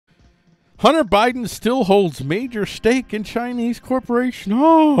Hunter Biden still holds major stake in Chinese corporation.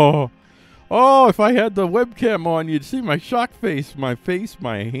 Oh, if I had the webcam on, you'd see my shock face. My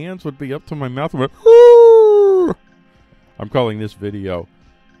hands would be up to my mouth. I'm calling this video,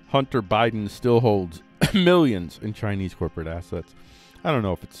 Hunter Biden still holds millions in Chinese corporate assets. I don't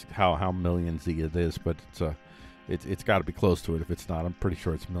know if it's how millions-y it is, but it's got to be close to it. If it's not, I'm pretty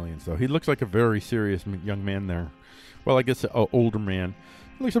sure it's millions, though. He looks like a very serious young man there. Well, I guess an older man.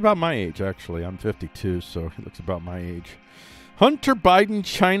 He looks about my age, actually. I'm 52, so he looks about my age. Hunter Biden,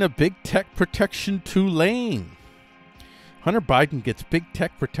 China, big tech protection, Tulane. Hunter Biden gets big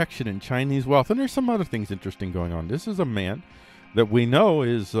tech protection in Chinese wealth. And there's some other things interesting going on. This is a man that we know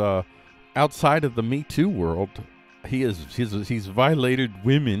is outside of the Me Too world. He's violated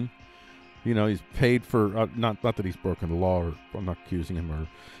women. You know, he's paid for, not that he's broken the law, or I'm not accusing him or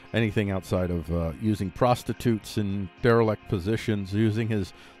anything outside of using prostitutes in derelict positions, using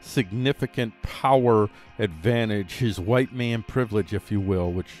his significant power advantage, his white man privilege, if you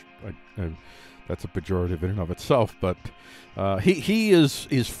will, which that's a pejorative in and of itself, but he is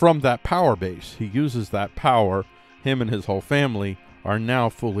from that power base. He uses that power. Him and his whole family are now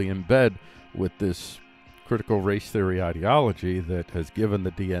fully in bed with this critical race theory ideology that has given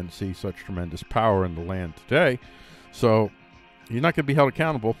the DNC such tremendous power in the land today. So you're not going to be held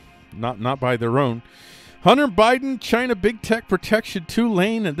accountable, not by their own. Hunter Biden, China big tech protection,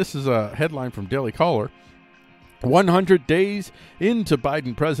 Tulane, and this is a headline from Daily Caller. 100 days into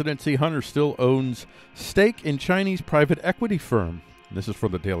Biden presidency, Hunter still owns stake in Chinese private equity firm. This is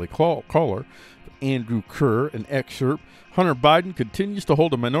from the Daily Caller. Andrew Kerr, an excerpt. Hunter Biden continues to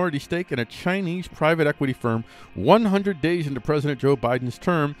hold a minority stake in a Chinese private equity firm 100 days into President Joe Biden's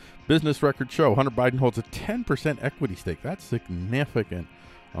term. Business records show Hunter Biden holds a 10% equity stake. That's significant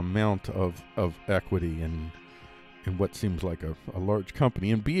amount of equity in what seems like a large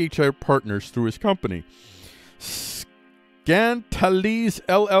company. And BHR Partners through his company. Scantalese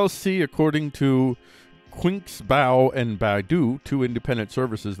LLC, according to Quink's-Bao and Baidu, two independent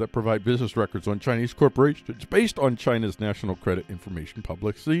services that provide business records on Chinese corporations based on China's National Credit Information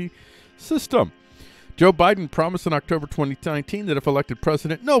Publicity System. Joe Biden promised in October 2019 that if elected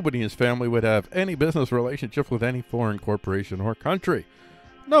president, nobody in his family would have any business relationship with any foreign corporation or country.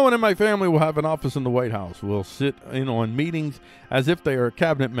 No one in my family will have an office in the White House, will sit in on meetings as if they are a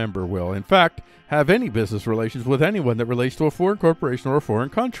cabinet member, will, in fact, have any business relations with anyone that relates to a foreign corporation or a foreign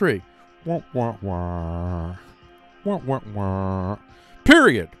country. Wah, wah, wah. Wah, wah, wah.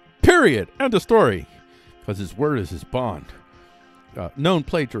 Period. End of story. Because his word is his bond. Known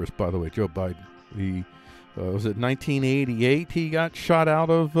plagiarist, by the way, Joe Biden. Was it 1988 he got shot out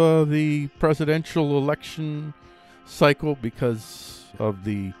of the presidential election cycle because of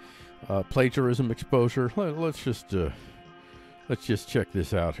the plagiarism exposure? Let's just check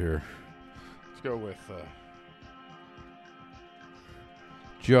this out here. Let's go with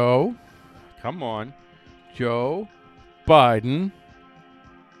Joe. Come on. Joe Biden.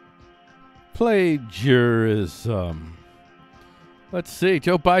 Plagiarism. Let's see.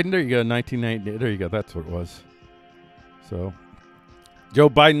 Joe Biden. There you go. 1990. There you go. That's what it was. So, Joe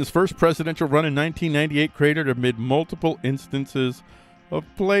Biden's first presidential run in 1998 cratered amid multiple instances of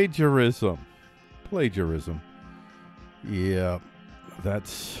plagiarism. Yeah.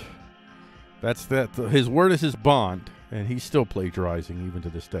 That's that. His word is his bond. And he's still plagiarizing even to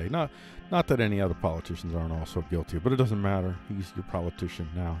this day. Not that any other politicians aren't also guilty, but it doesn't matter. He's your politician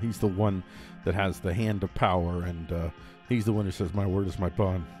now. He's the one that has the hand of power, and he's the one who says, my word is my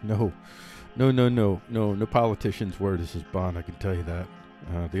bond. No politician's word is his bond, I can tell you that.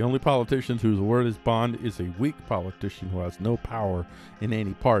 The only politician whose word is bond is a weak politician who has no power in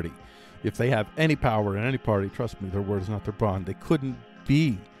any party. If they have any power in any party, trust me, their word is not their bond. They couldn't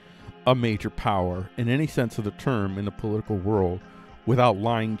be a major power in any sense of the term in the political world without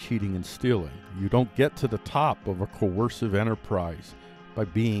lying, cheating, and stealing. You don't get to the top of a coercive enterprise by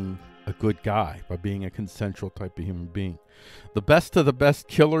being a good guy, by being a consensual type of human being. The best of the best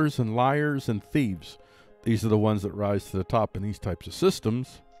killers and liars and thieves, these are the ones that rise to the top in these types of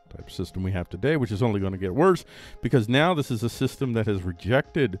systems. Type of system we have today, which is only going to get worse because now this is a system that has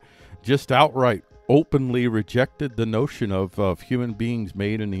rejected, just outright openly rejected the notion of human beings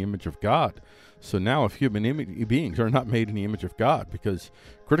made in the image of God. So now if human beings are not made in the image of God, because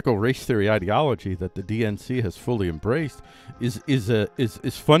critical race theory ideology that the DNC has fully embraced is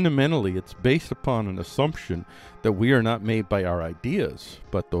fundamentally, it's based upon an assumption that we are not made by our ideas,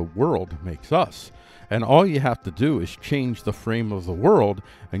 but the world makes us. And all you have to do is change the frame of the world,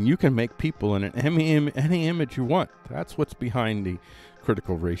 and you can make people in any image you want. That's what's behind the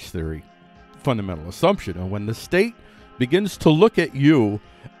critical race theory fundamental assumption. And when the state begins to look at you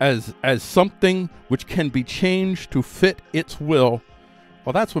as something which can be changed to fit its will,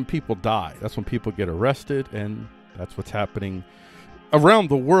 well, that's when people die. That's when people get arrested, and that's what's happening around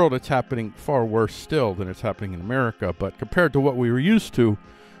the world. It's happening far worse still than it's happening in America, but compared to what we were used to,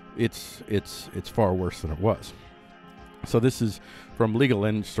 it's far worse than it was. So this is from Legal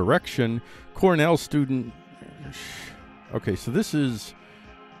Insurrection. Cornell student. Okay, so this is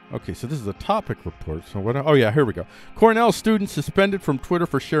a topic report. So what? Oh yeah, here we go. Cornell student suspended from Twitter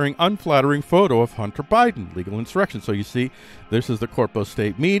for sharing unflattering photo of Hunter Biden. Legal Insurrection. So you see, this is the Corpo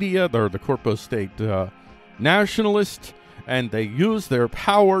State media. They're the Corpo State nationalists, and they use their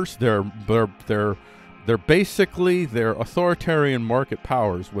powers. They're basically their authoritarian market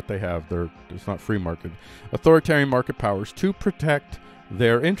powers. What they have, it's not free market, authoritarian market powers to protect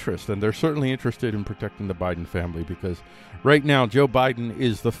their interest, and they're certainly interested in protecting the Biden family, because right now Joe Biden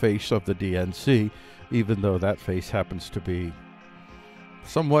is the face of the DNC, even though that face happens to be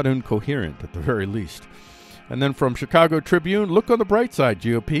somewhat incoherent at the very least. And then from Chicago Tribune, look on the bright side,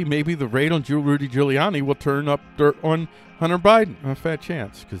 GOP. Maybe the raid on Rudy Giuliani will turn up dirt on Hunter Biden. A fat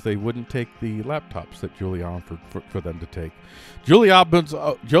chance, because they wouldn't take the laptops that Giuliani offered for them to take.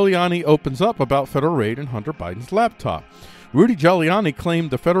 Giuliani opens up about federal raid on Hunter Biden's laptop. Rudy Giuliani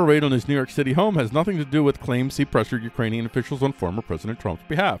claimed the federal raid on his New York City home has nothing to do with claims he pressured Ukrainian officials on former President Trump's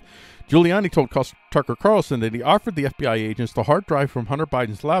behalf. Giuliani told Tucker Carlson that he offered the FBI agents the hard drive from Hunter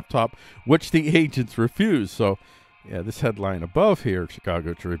Biden's laptop, which the agents refused. So, yeah, this headline above here,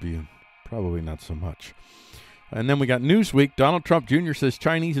 Chicago Tribune, probably not so much. And then we got Newsweek. Donald Trump Jr. says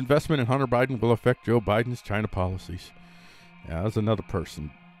Chinese investment in Hunter Biden will affect Joe Biden's China policies. Yeah, that's another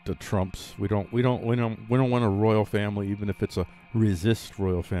person. The Trumps. We don't want a royal family, even if it's a resist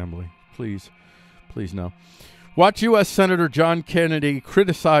royal family. Please no. Watch U.S. Senator John Kennedy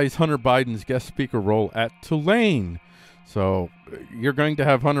criticize Hunter Biden's guest speaker role at Tulane. So you're going to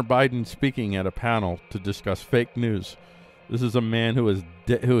have Hunter Biden speaking at a panel to discuss fake news. This is a man who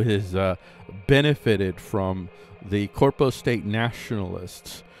has benefited from the Corpo State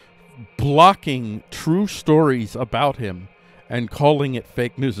nationalists blocking true stories about him and calling it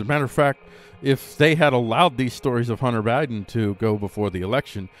fake news. As a matter of fact, if they had allowed these stories of Hunter Biden to go before the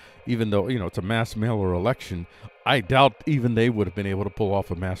election, even though, it's a mass mail-or election, I doubt even they would have been able to pull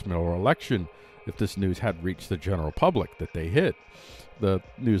off a mass mail-or election if this news had reached the general public that they hid. The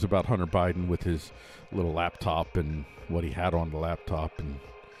news about Hunter Biden with his little laptop and what he had on the laptop and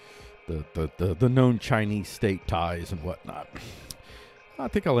the known Chinese state ties and whatnot. I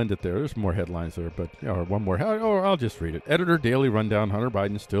think I'll end it there. There's more headlines there, but or one more. Or I'll just read it. Editor Daily Rundown: Hunter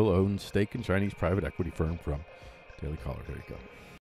Biden still owns stake in Chinese private equity firm from Daily Caller. There you go.